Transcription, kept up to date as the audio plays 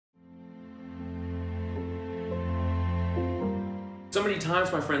So many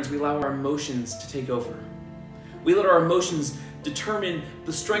times, my friends, we allow our emotions to take over. We let our emotions determine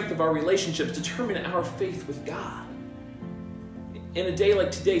the strength of our relationships, determine our faith with God. In a day like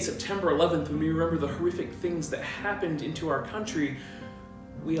today, September 11th, when we remember the horrific things that happened into our country,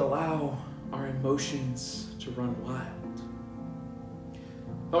 we allow our emotions to run wild.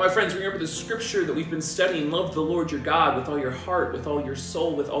 But my friends, remember the scripture that we've been studying: love the Lord your God with all your heart, with all your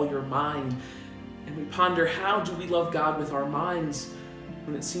soul, with all your mind. And we ponder, how do we love God with our minds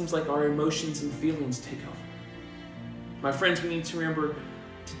when it seems like our emotions and feelings take over? My friends, we need to remember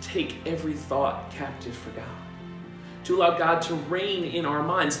to take every thought captive for God, to allow God to reign in our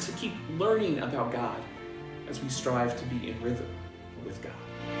minds, to keep learning about God as we strive to be in rhythm with God.